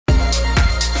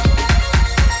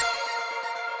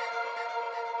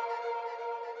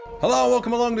Hello,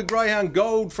 welcome along to Greyhound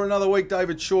Gold for another week.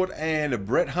 David Short and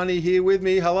Brett Honey here with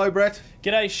me. Hello, Brett.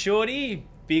 G'day, Shorty.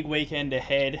 Big weekend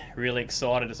ahead. Really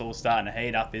excited. It's all starting to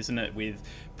heat up, isn't it? With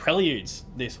preludes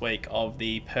this week of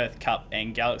the Perth Cup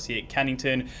and Galaxy at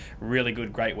Cannington. Really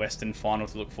good Great Western final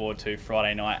to look forward to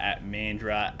Friday night at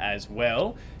Mandurah as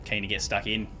well. Keen to get stuck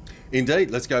in.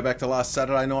 Indeed, let's go back to last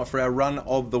Saturday night for our run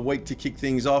of the week to kick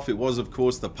things off. It was, of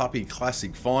course, the Puppy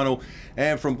Classic final.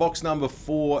 And from box number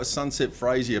 4, Sunset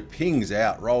Frazier pings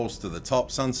out, rolls to the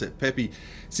top. Sunset Peppy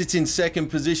sits in second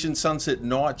position. Sunset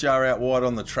Nightjar out wide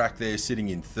on the track there, sitting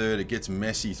in third. It gets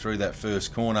messy through that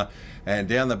first corner. And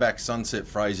down the back, Sunset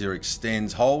Frazier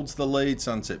extends, holds the lead.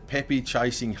 Sunset Peppy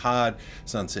chasing hard.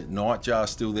 Sunset Nightjar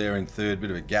still there in third.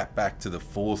 Bit of a gap back to the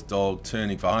fourth dog,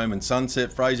 turning for home. And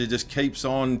Sunset Frazier just keeps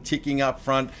on ticking up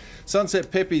front.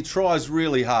 Sunset Peppy tries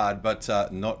really hard, but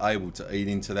not able to eat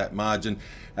into that margin.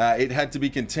 It had to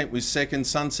be content with second.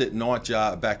 Sunset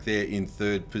Nightjar back there in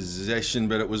third possession,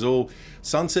 but it was all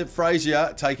Sunset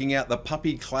Frazier taking out the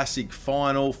Puppy Classic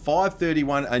final.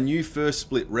 5:31, a new first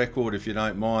split record, if you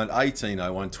don't mind.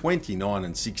 18:01, 29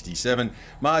 and 67.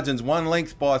 Margins one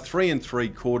length by 3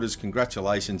 3/4.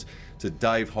 Congratulations to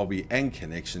Dave Hobby and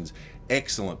Connections.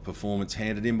 Excellent performance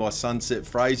handed in by Sunset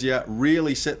Frazier.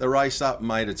 Really set the race up,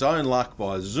 made its own luck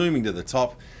by zooming to the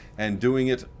top and doing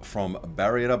it from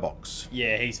barrier to box.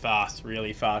 Yeah, he's fast,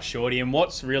 really fast, Shorty. And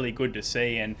what's really good to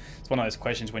see, and it's one of those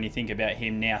questions when you think about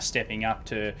him now stepping up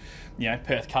to,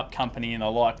 Perth Cup company and the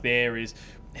like there, is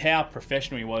how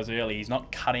professional he was early. He's not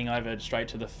cutting over straight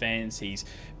to the fence. He's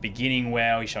beginning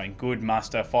well. He's showing good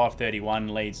muster.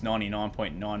 5:31 leads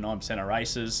 99.99% of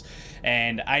races.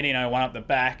 And 18:01 up the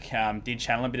back did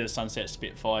channel a bit of Sunset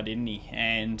Spitfire, didn't he?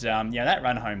 And that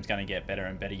run home is going to get better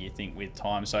and better, you think, with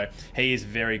time. So he is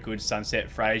very good,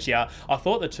 Sunset Frazier. I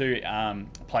thought the two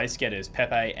place getters,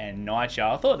 Pepe and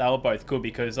Nightjar, I thought they were both good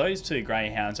because those two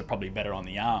greyhounds are probably better on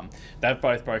the arm. They've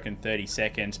both broken 30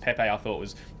 seconds. Pepe I thought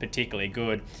was particularly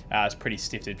good. It's pretty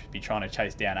stiff to be trying to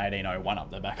chase down 18:01 up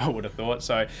the back, I would have thought.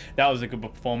 So that was a good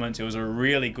performance. It was a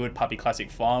really good Puppy Classic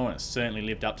final, and it certainly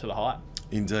lived up to the hype.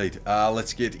 Indeed.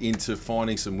 Let's get into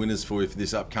finding some winners for you for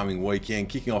this upcoming weekend.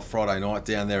 Kicking off Friday night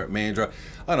down there at Mandurah.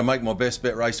 I'm going to make my best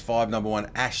bet race 5, number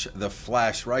 1, Ash the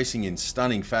Flash, racing in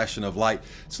stunning fashion of late.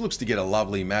 This looks to get a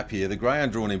lovely map here. The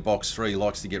greyhound drawn in box 3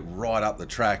 likes to get right up the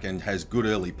track and has good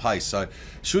early pace, so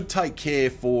should take care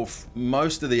for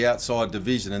most of the outside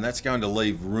division, and that's going to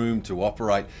leave room to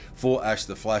operate for Ash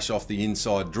the Flash off the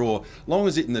inside draw. Long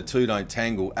as it and the two don't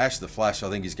tangle, Ash the Flash I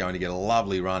think is going to get a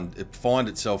lovely run. It find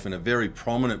itself in a very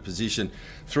prominent position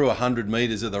through 100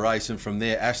 metres of the race, and from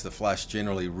there Ash the Flash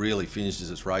generally really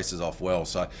finishes its races off well.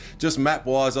 So just map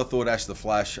wise, I thought Ash the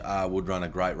Flash would run a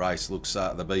great race. Looks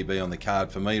the BB on the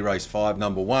card for me. Race 5,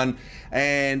 number 1,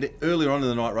 and earlier on in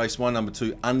the night, race 1, number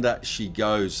 2, Under She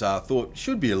Goes. Thought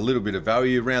should be a little bit of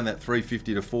value around that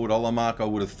 $3.50 to $4 mark, I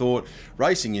would have thought.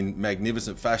 Racing in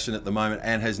magnificent fashion at the moment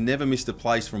and has never missed a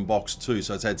place from box 2,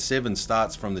 so it's had 7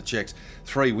 starts from the checks,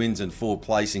 3 wins and 4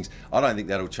 placings. I don't think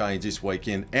that'll change this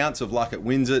weekend. Ounce of luck, it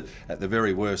wins it. At the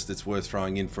very worst, it's worth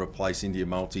throwing in for a place into your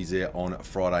multis there on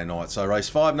Friday night. So race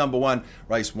 5, number 1,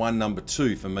 race 1, number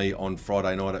 2 for me on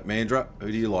Friday night at Mandurah.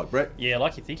 Who do you like, Brett? Yeah,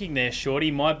 like you're thinking there, Shorty.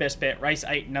 My best bet, race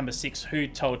 8, number 6, Who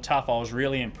Told Tough. I was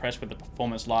really impressed with the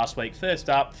performance last week. First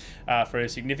up for a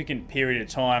significant period of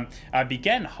time.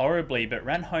 Began horribly, but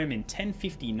ran home in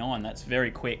 10:59. That's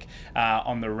very quick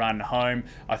on the run home.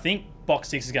 I think box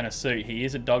 6 is going to suit. He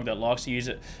is a dog that likes to use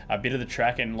a bit of the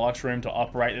track and likes room to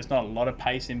operate. There's not a lot of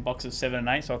pace in boxes 7 and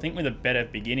 8, so I think with a better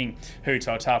beginning, Who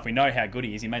Told Tough, we know how good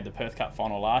he is. He made the Perth Cup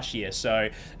final last year, so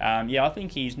I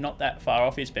think he's not that far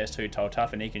off his best, Who Told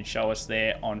Tough, and he can show us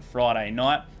there on Friday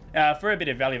night. For a bit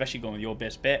of value, I've actually gone with your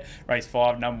best bet. Race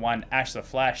 5, number 1, Ash the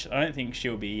Flash. I don't think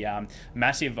she'll be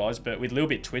massive odds, but with a little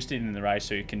bit twisted in the race,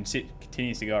 who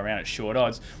continues to go around at short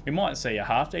odds, we might see a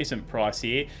half-decent price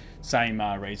here. Same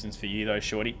reasons for you, though,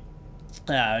 Shorty.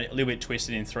 A little bit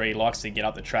twisted in 3, likes to get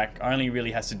up the track, only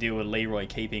really has to deal with Leroy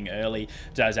keeping early,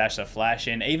 does Ash the Flash,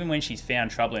 and even when she's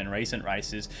found trouble in recent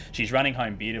races, she's running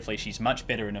home beautifully. She's much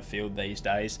better in a field these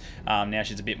days. Now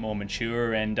she's a bit more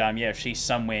mature, and if she's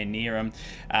somewhere near him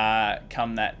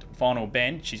come that final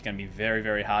bend, she's going to be very,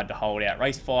 very hard to hold out.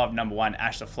 Race 5, number 1,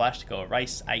 Ash the Flash to go.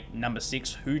 Race 8, number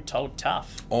 6, Who Told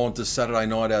Tough. On to Saturday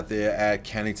night out there at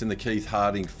Cannington. The Keith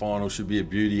Harding final should be a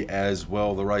beauty as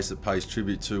well. The race that pays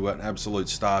tribute to an absolute absolute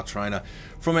star trainer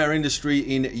from our industry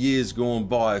in years gone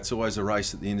by. It's always a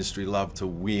race that the industry love to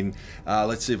win.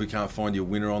 Let's see if we can't find you a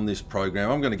winner on this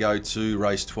program. I'm going to go to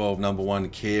race 12, number 1,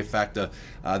 Care Factor.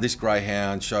 This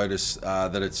greyhound showed us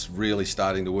that it's really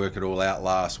starting to work it all out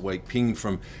last week. Pinged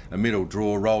from a middle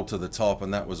draw, rolled to the top,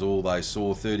 and that was all they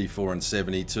saw, 34 and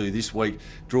 72. This week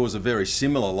draws a very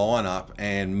similar lineup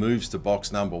and moves to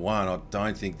box number 1. I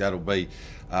don't think that'll be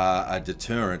a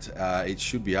deterrent. It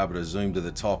should be able to zoom to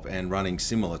the top, and running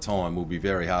similar time will be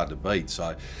very hard to beat.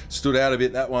 So stood out a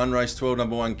bit, that one, race 12,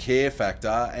 number 1, Care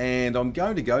Factor. And I'm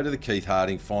going to go to the Keith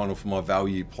Harding final for my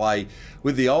value play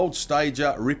with the old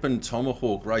stager Ripon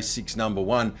Tomahawk, race 6, number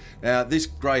 1. Now, this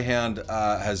greyhound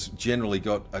has generally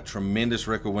got a tremendous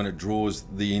record when it draws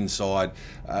the inside.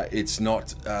 It's not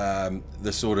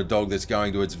the sort of dog that's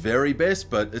going to its very best,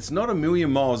 but it's not a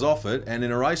million miles off it. And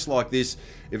in a race like this,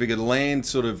 if it could land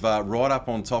sort of right up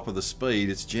on top of the speed,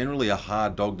 it's generally a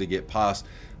hard dog to get past.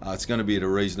 It's going to be at a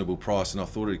reasonable price, and I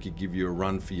thought it could give you a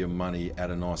run for your money at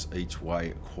a nice each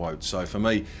way quote. So for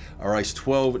me, a race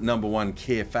 12, number 1,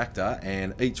 Care Factor,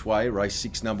 and each way, race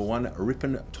 6, number 1,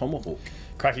 Ripon Tomahawk.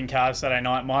 Cracking card Saturday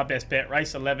night. My best bet,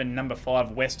 race 11, number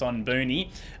 5, West on Booney.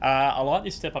 I like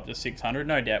this step up to 600.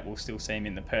 No doubt we'll still see him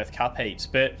in the Perth Cup heats,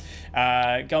 but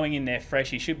going in there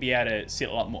fresh, he should be able to sit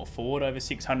a lot more forward over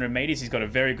 600 metres. He's got a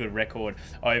very good record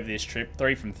over this trip,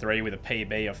 3 from 3 with a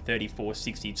PB of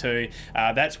 34.62.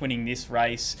 That's winning this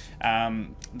race.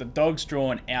 The dogs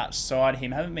drawn outside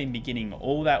him haven't been beginning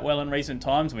all that well in recent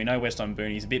times. We know West on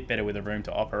Booney's a bit better with a room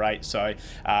to operate, so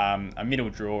a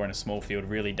middle draw and a small field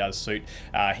really does suit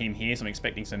him here. So I'm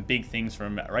expecting some big things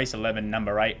from race 11,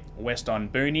 number 8, West on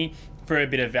Booney. For a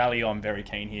bit of value, I'm very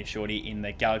keen here, Shorty, in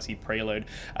the Galaxy Prelude.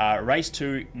 Race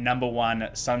 2, number 1,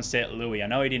 Sunset Louis. I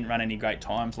know he didn't run any great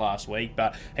times last week,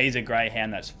 but he's a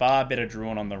greyhound that's far better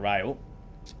drawn on the rail.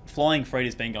 Flying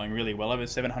Frida's been going really well over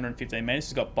 715 metres.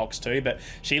 She's got box 2, but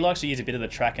she likes to use a bit of the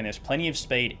track, and there's plenty of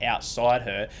speed outside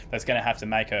her that's going to have to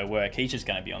make her work. He's just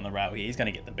going to be on the rail here. He's going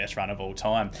to get the best run of all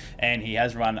time, and he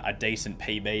has run a decent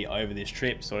PB over this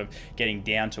trip, sort of getting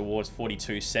down towards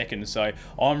 42 seconds. So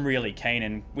I'm really keen,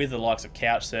 and with the likes of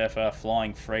Couch Surfer,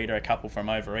 Flying Frida, a couple from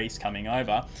over east coming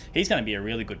over, he's going to be a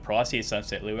really good price here,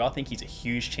 Sunset Louis. I think he's a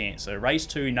huge chance. So race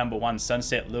 2, number 1,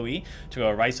 Sunset Louis, to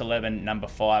a race 11, number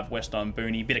 5, West on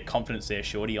Booney. Bit of confidence there,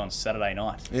 Shorty, on Saturday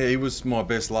night. Yeah, he was my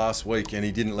best last week, and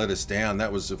he didn't let us down.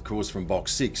 That was, of course, from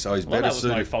box 6, so he's better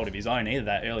suited. That was no fault of his own either,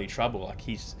 that early trouble. Like,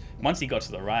 once he got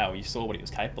to the rail, you saw what he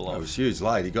was capable of. It was huge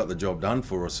late. He got the job done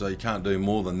for us, so you can't do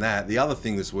more than that. The other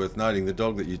thing that's worth noting, the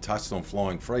dog that you touched on,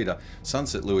 Flying Frida,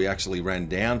 Sunset Louis actually ran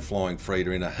down Flying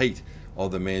Frida in a heat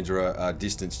of the Mandurah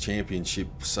Distance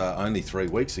Championships only 3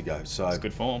 weeks ago. So it's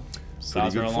good form.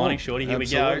 Stars are aligning, Shorty. Here we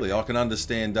go. Absolutely. I can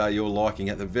understand your liking,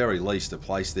 at the very least, a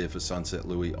place there for Sunset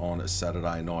Louis on a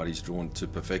Saturday night. He's drawn to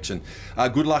perfection.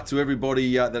 Good luck to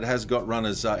everybody that has got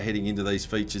runners heading into these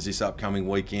features this upcoming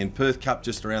weekend. Perth Cup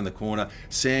just around the corner.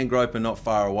 Sandgroper not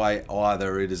far away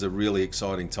either. It is a really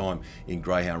exciting time in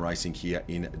greyhound racing here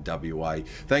in WA.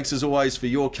 Thanks as always for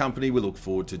your company. We look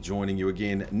forward to joining you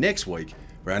again next week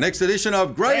for our next edition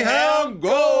of Greyhound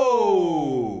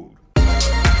Gold.